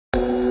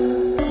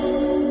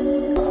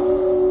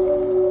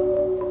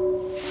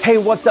Hey,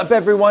 what's up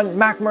everyone?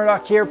 Mac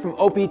Murdoch here from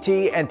OPT,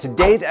 and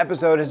today's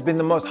episode has been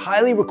the most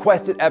highly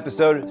requested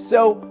episode,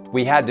 so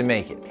we had to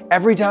make it.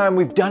 Every time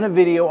we've done a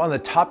video on the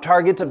top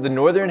targets of the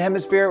Northern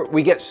Hemisphere,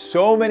 we get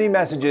so many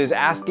messages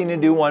asking to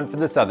do one for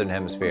the Southern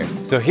Hemisphere.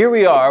 So here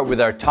we are with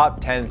our top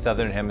 10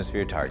 Southern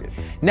Hemisphere targets.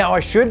 Now I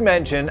should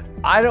mention,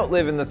 I don't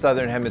live in the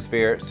Southern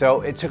Hemisphere,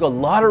 so it took a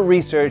lot of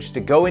research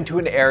to go into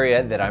an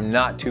area that I'm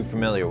not too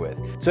familiar with.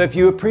 So if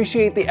you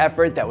appreciate the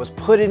effort that was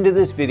put into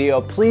this video,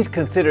 please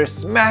consider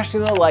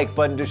smashing the like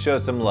button to show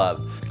some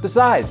love.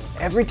 Besides,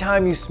 every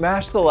time you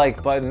smash the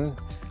like button,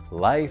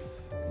 life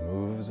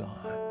moves on.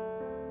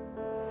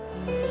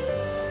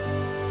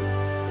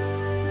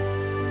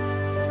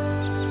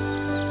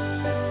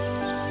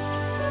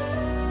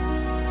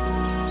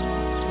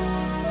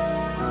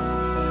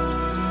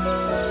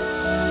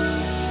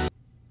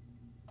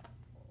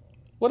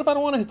 What if I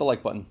don't want to hit the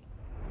like button?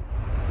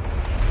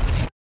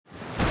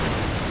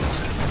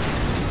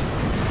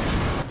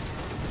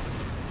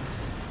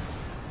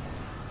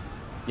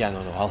 Yeah, no,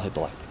 I'll hit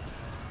the like button.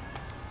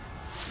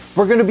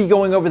 We're going to be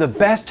going over the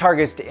best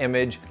targets to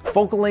image,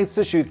 focal lengths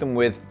to shoot them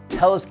with,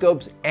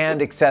 telescopes,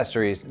 and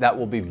accessories that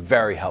will be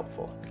very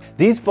helpful.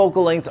 These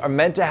focal lengths are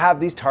meant to have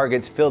these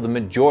targets fill the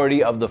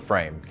majority of the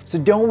frame. So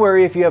don't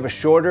worry if you have a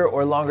shorter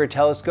or longer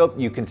telescope,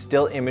 you can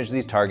still image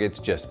these targets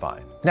just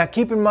fine. Now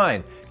keep in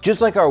mind,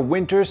 just like our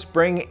winter,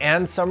 spring,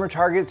 and summer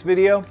targets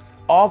video,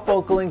 all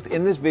focal lengths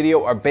in this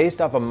video are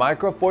based off a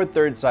micro four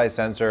thirds size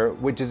sensor,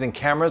 which is in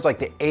cameras like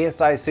the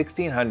ASI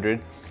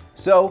 1600,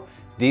 so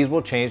these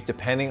will change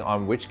depending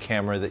on which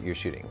camera that you're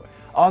shooting with.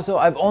 Also,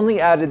 I've only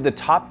added the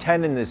top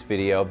 10 in this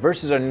video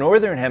versus our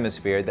Northern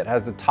Hemisphere that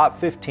has the top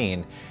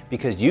 15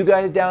 because you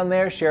guys down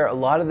there share a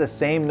lot of the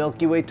same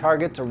Milky Way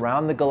targets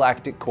around the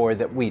galactic core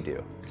that we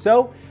do.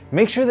 So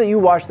make sure that you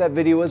watch that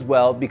video as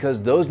well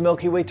because those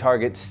Milky Way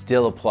targets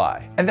still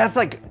apply. And that's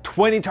like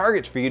 20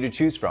 targets for you to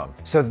choose from.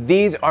 So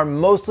these are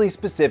mostly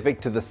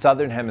specific to the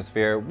Southern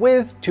Hemisphere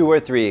with 2 or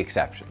 3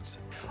 exceptions.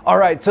 All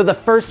right, so the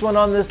first one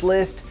on this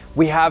list,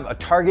 we have a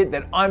target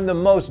that I'm the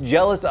most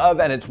jealous of,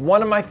 and it's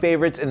one of my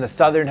favorites in the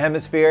Southern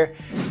Hemisphere,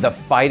 the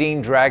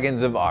Fighting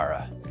Dragons of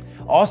Ara,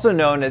 also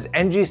known as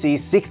NGC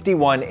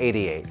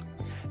 6188.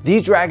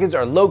 These dragons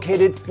are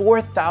located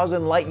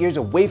 4,000 light years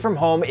away from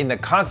home in the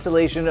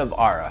constellation of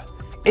Ara.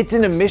 It's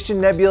an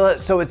emission nebula,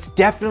 so it's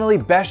definitely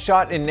best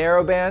shot in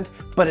narrowband,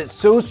 but it's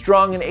so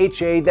strong in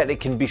HA that it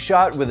can be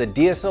shot with a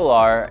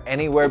DSLR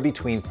anywhere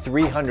between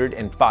 300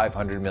 and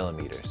 500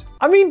 millimeters.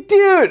 I mean,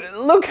 dude,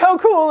 look how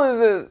cool is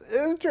this?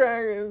 It's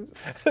dragons.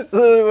 That's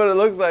literally what it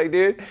looks like,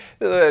 dude.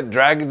 The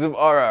Dragons of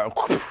Ara.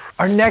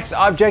 Our next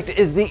object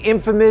is the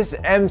infamous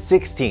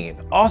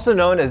M16, also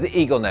known as the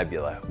Eagle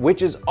Nebula,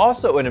 which is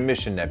also an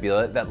emission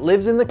nebula that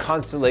lives in the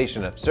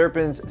constellation of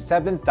Serpens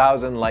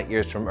 7,000 light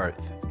years from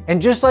Earth.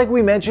 And just like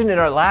we mentioned in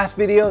our last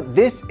video,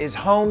 this is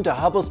home to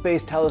Hubble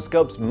Space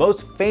Telescope's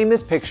most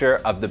famous picture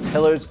of the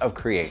Pillars of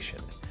Creation.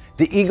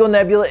 The Eagle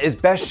Nebula is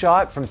best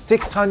shot from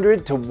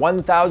 600 to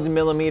 1,000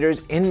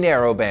 millimeters in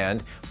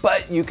narrowband,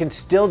 but you can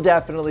still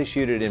definitely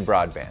shoot it in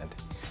broadband.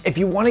 If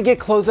you want to get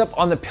close up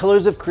on the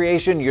Pillars of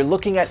Creation, you're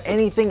looking at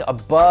anything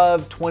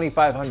above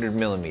 2,500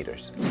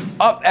 millimeters.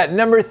 Up at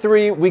number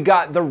 3, we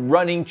got the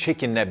Running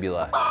Chicken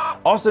Nebula,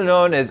 also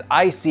known as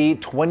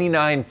IC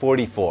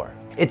 2944.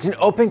 It's an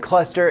open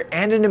cluster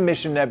and an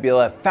emission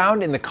nebula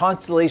found in the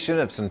constellation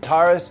of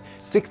Centaurus,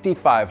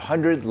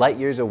 6,500 light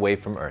years away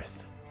from Earth.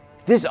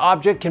 This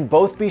object can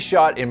both be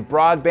shot in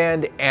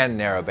broadband and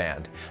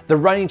narrowband. The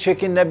Running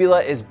Chicken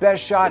Nebula is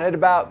best shot at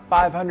about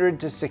 500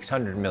 to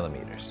 600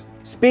 millimeters.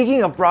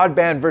 Speaking of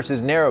broadband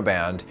versus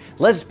narrowband,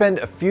 let's spend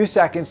a few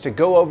seconds to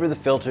go over the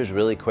filters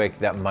really quick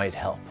that might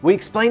help. We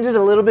explained it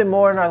a little bit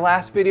more in our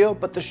last video,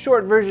 but the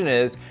short version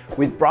is,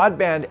 with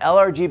broadband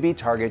LRGB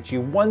targets,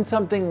 you want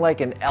something like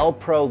an L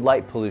Pro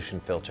light pollution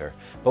filter.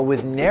 But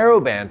with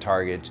narrowband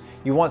targets,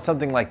 you want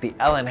something like the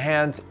L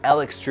Enhance,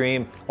 L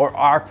Extreme, or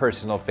our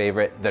personal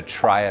favorite, the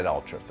Triad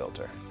Ultra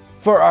filter.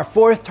 For our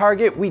fourth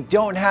target, we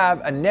don't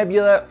have a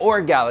nebula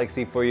or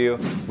galaxy for you.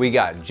 We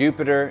got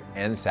Jupiter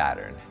and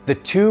Saturn, the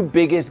 2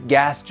 biggest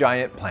gas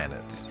giant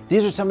planets.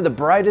 These are some of the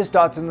brightest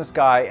dots in the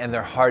sky, and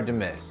they're hard to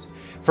miss.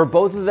 For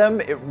both of them,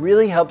 it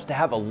really helps to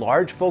have a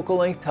large focal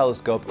length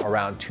telescope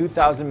around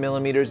 2,000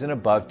 millimeters and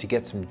above to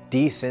get some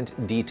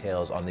decent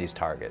details on these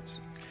targets.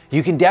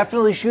 You can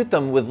definitely shoot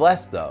them with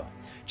less though.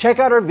 Check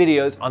out our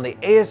videos on the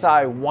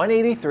ASI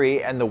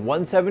 183 and the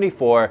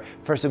 174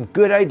 for some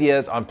good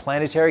ideas on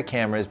planetary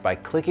cameras by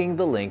clicking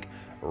the link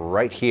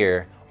right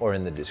here or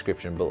in the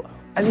description below.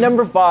 At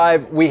number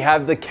 5, we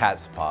have the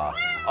Cat's Paw,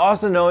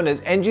 also known as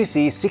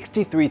NGC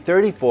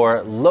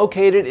 6334,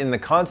 located in the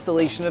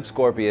constellation of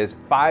Scorpius,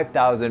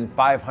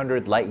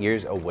 5,500 light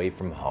years away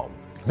from home.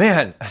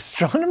 Man,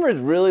 astronomers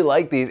really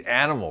like these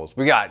animals.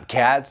 We got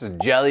cats and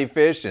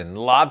jellyfish and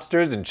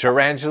lobsters and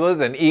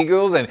tarantulas and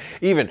eagles and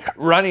even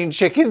running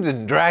chickens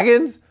and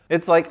dragons.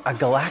 It's like a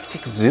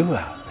galactic zoo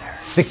out there.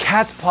 The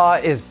cat's paw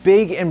is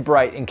big and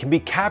bright and can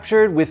be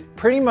captured with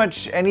pretty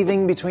much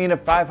anything between a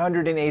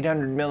 500 and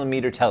 800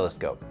 millimeter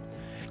telescope.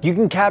 You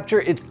can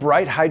capture its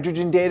bright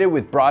hydrogen data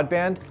with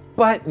broadband,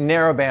 but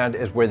narrowband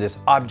is where this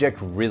object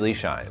really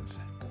shines.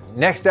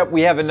 Next up,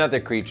 we have another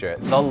creature,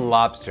 the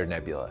Lobster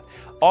Nebula,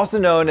 also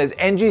known as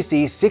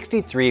NGC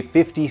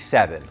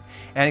 6357,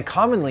 and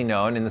commonly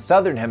known in the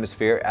Southern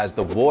Hemisphere as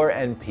the War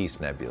and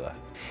Peace Nebula.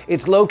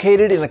 It's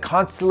located in the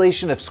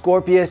constellation of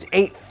Scorpius,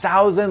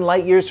 8,000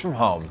 light years from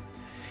home.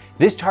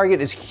 This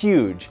target is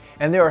huge,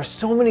 and there are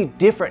so many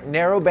different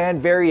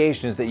narrowband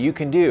variations that you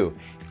can do.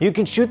 You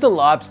can shoot the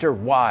lobster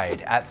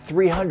wide at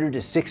 300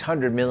 to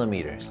 600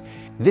 millimeters.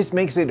 This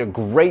makes it a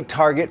great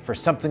target for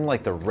something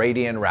like the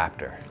Radian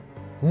Raptor.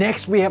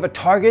 Next, we have a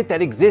target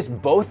that exists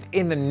both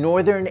in the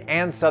Northern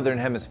and Southern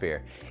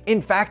Hemisphere.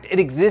 In fact, it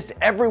exists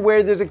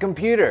everywhere there's a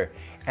computer,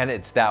 and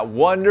it's that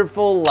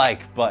wonderful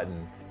like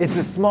button. It's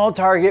a small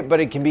target, but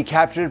it can be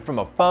captured from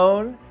a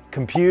phone,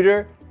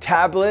 computer,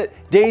 tablet,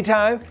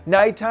 daytime,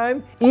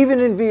 nighttime, even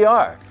in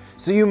VR.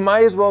 So you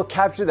might as well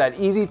capture that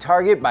easy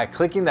target by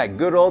clicking that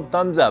good old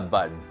thumbs up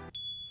button.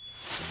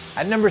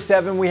 At number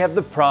 7, we have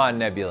the Prawn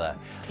Nebula,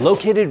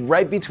 located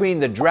right between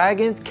the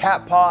Dragon's,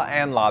 Catpaw,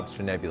 and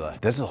Lobster Nebula.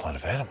 There's a lot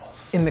of animals.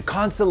 In the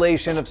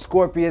constellation of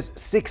Scorpius,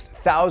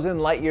 6,000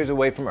 light years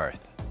away from Earth.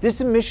 This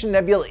emission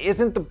nebula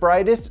isn't the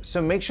brightest,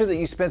 so make sure that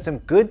you spend some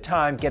good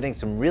time getting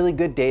some really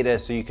good data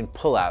so you can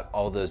pull out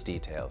all those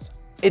details.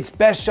 It's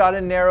best shot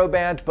in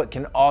narrowband, but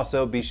can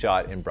also be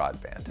shot in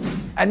broadband.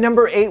 At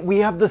number 8, we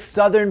have the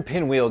Southern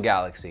Pinwheel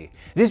Galaxy.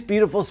 This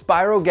beautiful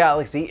spiral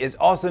galaxy is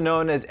also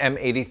known as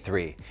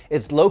M83.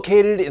 It's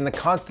located in the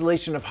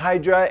constellation of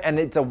Hydra, and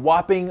it's a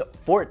whopping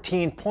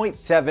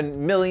 14.7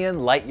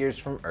 million light years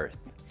from Earth.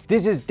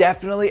 This is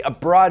definitely a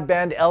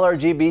broadband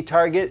LRGB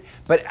target,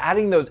 but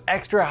adding those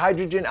extra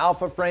hydrogen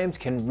alpha frames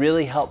can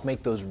really help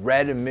make those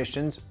red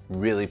emissions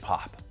really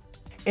pop.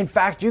 In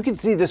fact, you can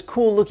see this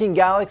cool looking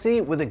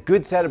galaxy with a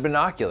good set of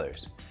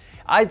binoculars.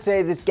 I'd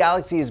say this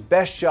galaxy is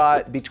best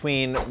shot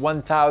between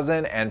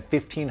 1,000 and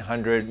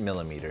 1,500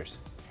 millimeters.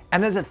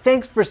 And as a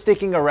thanks for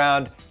sticking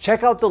around,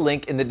 check out the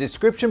link in the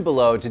description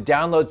below to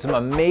download some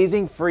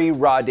amazing free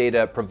raw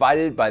data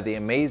provided by the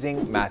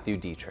amazing Matthew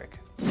Dietrich.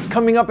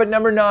 Coming up at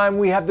number 9,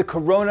 we have the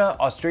Corona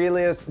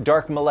Australis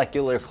Dark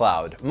Molecular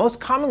Cloud, most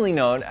commonly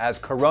known as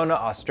Corona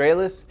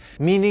Australis,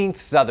 meaning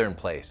southern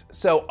place,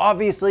 so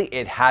obviously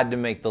it had to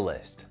make the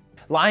list.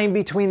 Lying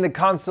between the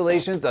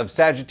constellations of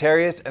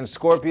Sagittarius and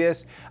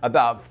Scorpius,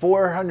 about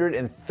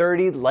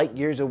 430 light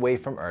years away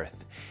from Earth.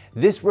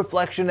 This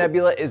reflection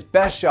nebula is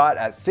best shot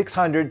at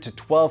 600 to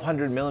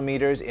 1,200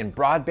 millimeters in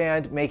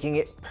broadband, making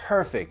it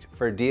perfect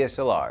for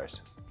DSLRs.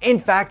 In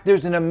fact,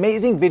 there's an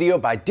amazing video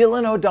by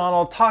Dylan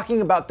O'Donnell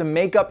talking about the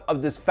makeup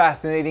of this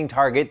fascinating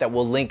target that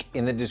we'll link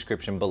in the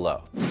description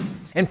below.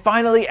 And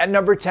finally, at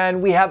number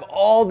 10, we have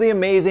all the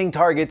amazing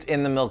targets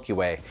in the Milky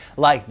Way,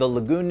 like the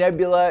Lagoon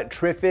Nebula,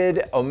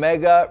 Trifid,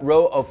 Omega,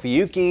 Rho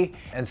Ophiuchi,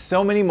 and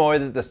so many more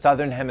that the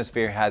Southern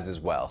Hemisphere has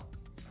as well.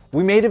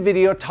 We made a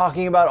video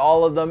talking about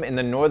all of them in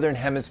the Northern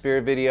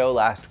Hemisphere video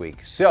last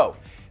week, so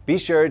be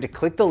sure to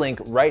click the link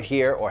right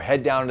here or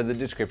head down to the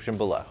description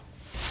below.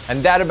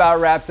 And that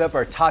about wraps up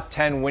our top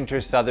 10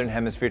 winter Southern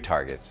Hemisphere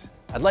targets.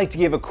 I'd like to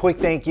give a quick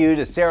thank you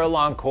to Sarah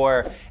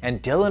Longcore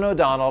and Dylan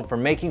O'Donnell for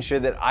making sure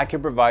that I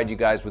could provide you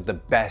guys with the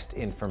best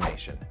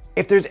information.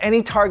 If there's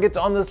any targets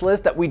on this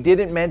list that we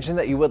didn't mention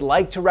that you would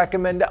like to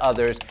recommend to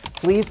others,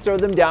 please throw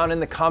them down in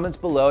the comments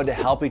below to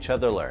help each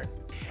other learn.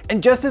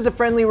 And just as a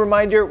friendly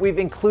reminder, we've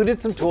included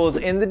some tools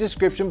in the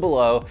description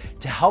below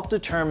to help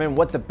determine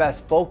what the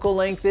best focal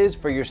length is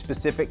for your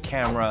specific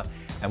camera,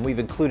 and we've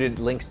included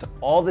links to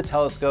all the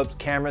telescopes,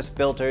 cameras,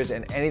 filters,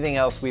 and anything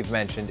else we've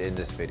mentioned in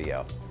this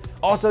video.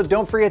 Also,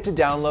 don't forget to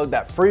download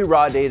that free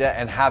raw data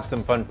and have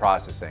some fun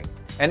processing.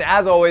 And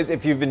as always,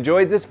 if you've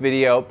enjoyed this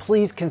video,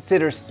 please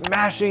consider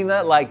smashing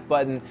that like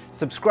button,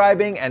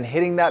 subscribing, and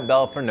hitting that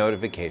bell for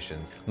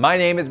notifications. My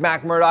name is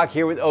Mac Murdoch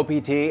here with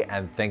OPT,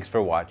 and thanks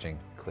for watching.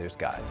 Clear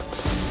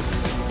skies.